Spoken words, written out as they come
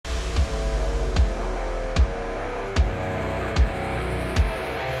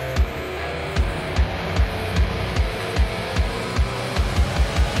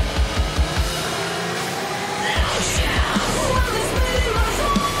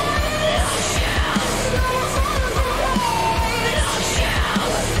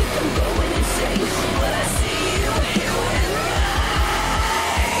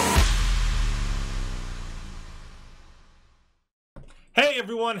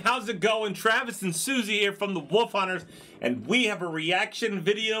everyone, how's it going? Travis and Susie here from the Wolf Hunters, and we have a reaction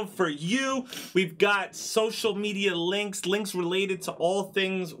video for you. We've got social media links related to all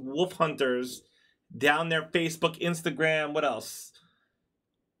things Wolf Hunters down there, Facebook, Instagram, what else?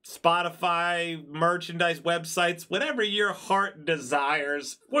 Spotify, merchandise, websites, whatever your heart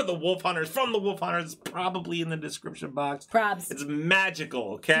desires for the Wolf Hunters, from the Wolf Hunters, probably in the description box. Probs. It's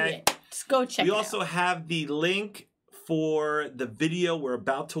magical, okay? Yeah. Just go check it out. We also have the link for the video we're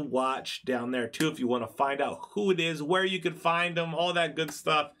about to watch down there too. If you want to find out who it is, where you can find them, all that good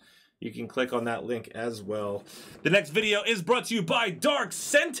stuff, you can click on that link as well. The next video is brought to you by Dark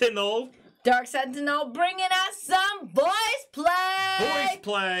Sentinel. Dark Sentinel bringing us some VoicePlay.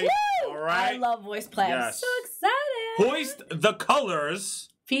 VoicePlay. Woo! All right. I love VoicePlay. Yes. I'm so excited. Hoist the Colors.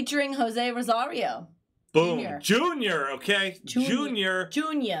 Featuring Jose Rosario. Boom. Junior, okay? Junior.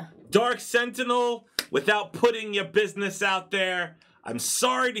 Dark Sentinel, without putting your business out there, I'm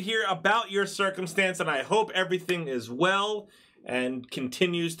sorry to hear about your circumstance, and I hope everything is well and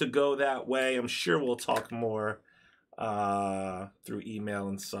continues to go that way. I'm sure we'll talk more through email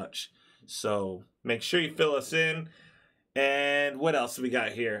and such. So make sure you fill us in. And what else do we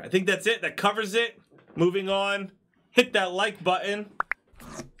got here? I think that's it. That covers it. Moving on. Hit that like button.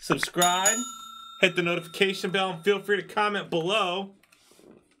 Subscribe. Hit the notification bell and feel free to comment below.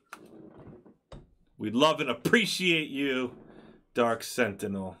 We love and appreciate you, Dark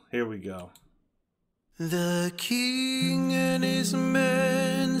Sentinel. Here we go. The king and his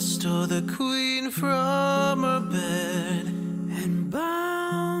men stole the queen from her bed and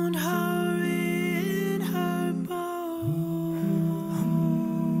bound her in her bones.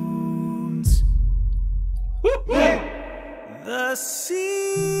 The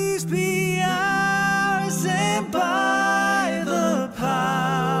seas be ours, and by the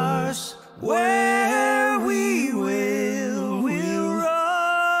powers where we will roam.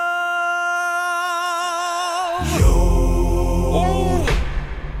 Oh,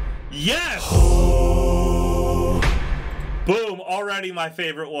 yes! Oh. Boom, already my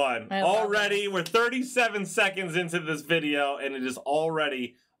favorite one. Already, we're 37 seconds into this video, and it is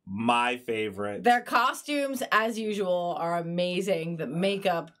already my favorite. Their costumes, as usual, are amazing. The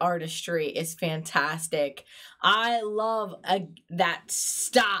makeup artistry is fantastic. I love that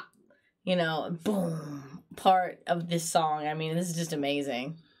stop, you know, boom, part of this song. I mean, this is just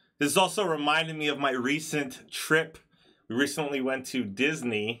amazing. This also reminded me of my recent trip. We recently went to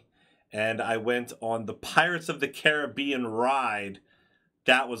Disney, and I went on the Pirates of the Caribbean ride.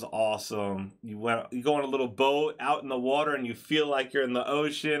 That was awesome. You go on a little boat out in the water, and you feel like you're in the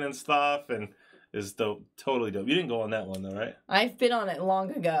ocean and stuff, and it's dope, totally dope. You didn't go on that one though, right? I've been on it long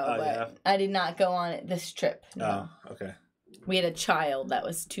ago, but yeah. I did not go on it this trip. No. Oh, okay. We had a child that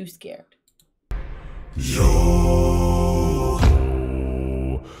was too scared. Yo,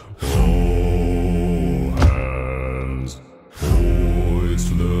 hold hands,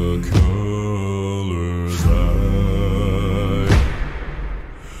 hoist the colors high.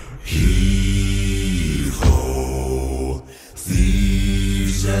 Heave ho,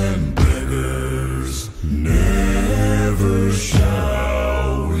 thieves and beggars, never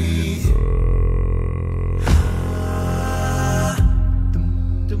shall we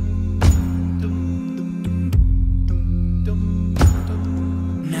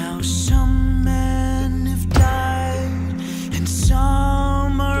Now some men have died and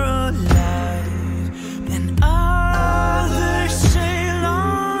some are alive, and others sail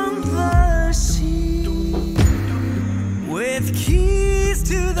on the sea with keys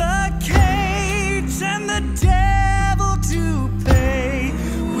to the cage and the devil to pay.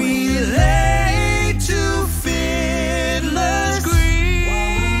 We lay to fiddler's green.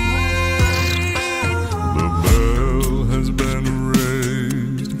 The bell has been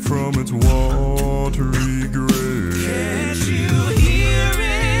raised from its watery grave. Can't you hear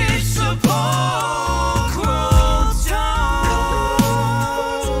it? Sepulchral tone.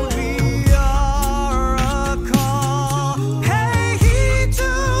 We are a call. Hey, heed to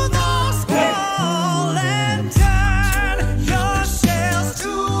the call and turn your sails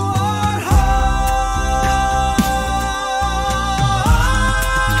toward home.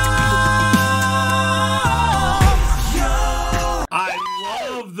 Yo. I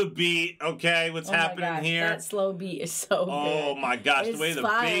love the beat. Okay, what's Oh my happening gosh, here? that slow beat is so good. Oh my gosh, the It's way the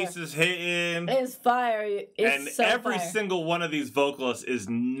fire. bass is hitting. It's fire. It's And so every fire. single one of these vocalists is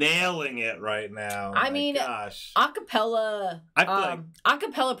nailing it right now. I My mean, gosh. acapella, I feel like-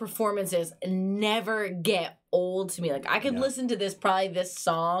 acapella performances never get old to me. Like I could Yeah. listen to this, probably this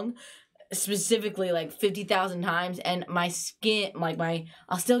song, specifically like 50,000 times, and my skin, like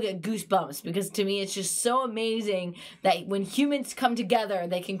I'll still get goosebumps, because to me it's just so amazing that when humans come together,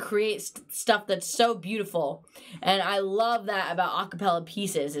 they can create stuff that's so beautiful. And I love that about acapella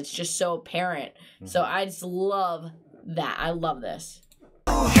pieces. It's just so apparent. So I just love that. I love this.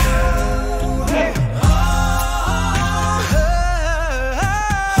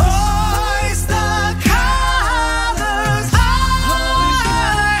 Hoist the colours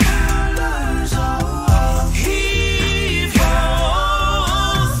high. Heave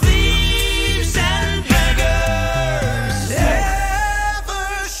ho, thieves and beggars.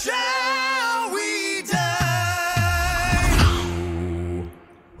 Never shall we die.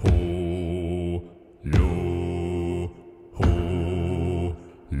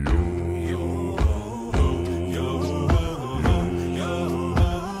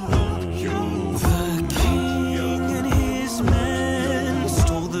 The king and his men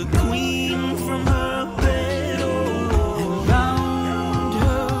stole the queen from her bed, and bound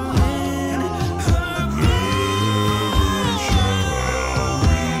her in her bed.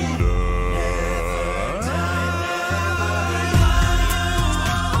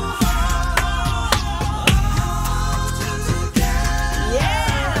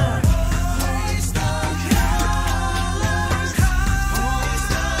 Yeah! Hoist the colours, hoist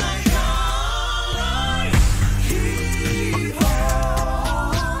the colours. Heave ho,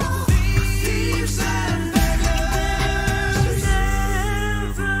 thieves and beggars.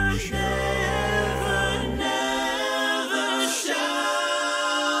 Never, never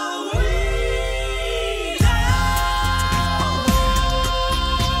shall we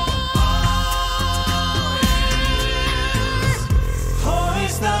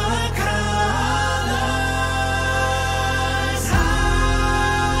hoist the colours high.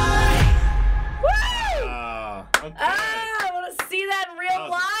 Okay. Ah, I want to see that in real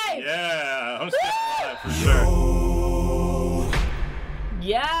life. Yeah, I'm saying that for sure.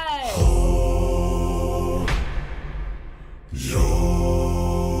 Yes.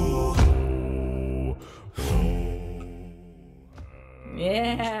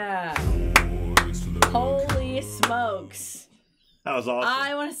 Yeah. Holy smokes. That was awesome.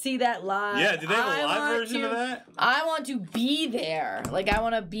 I want to see that live. Yeah, do they have a I live want version of that? I want to be there. Like, I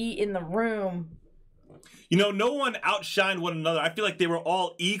want to be in the room. You know, no one outshined one another. I feel like they were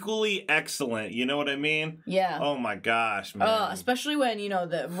all equally excellent. You know what I mean? Yeah. Oh my gosh, man. Especially when, you know,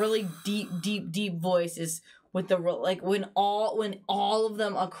 the really deep voice is with the like when all of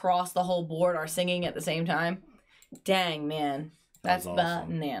them across the whole board are singing at the same time. Dang, man. That's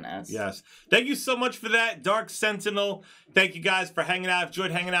awesome. bananas. Yes. Thank you so much for that, Dark Sentinel. Thank you guys for hanging out. Enjoyed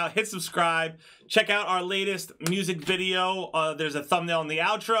hanging out. Hit subscribe. Check out our latest music video. There's a thumbnail in the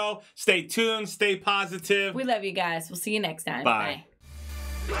outro. Stay tuned. Stay positive. We love you guys. We'll see you next time. Bye.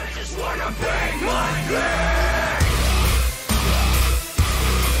 I just wanna bang my leg.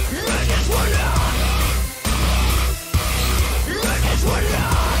 I just wanna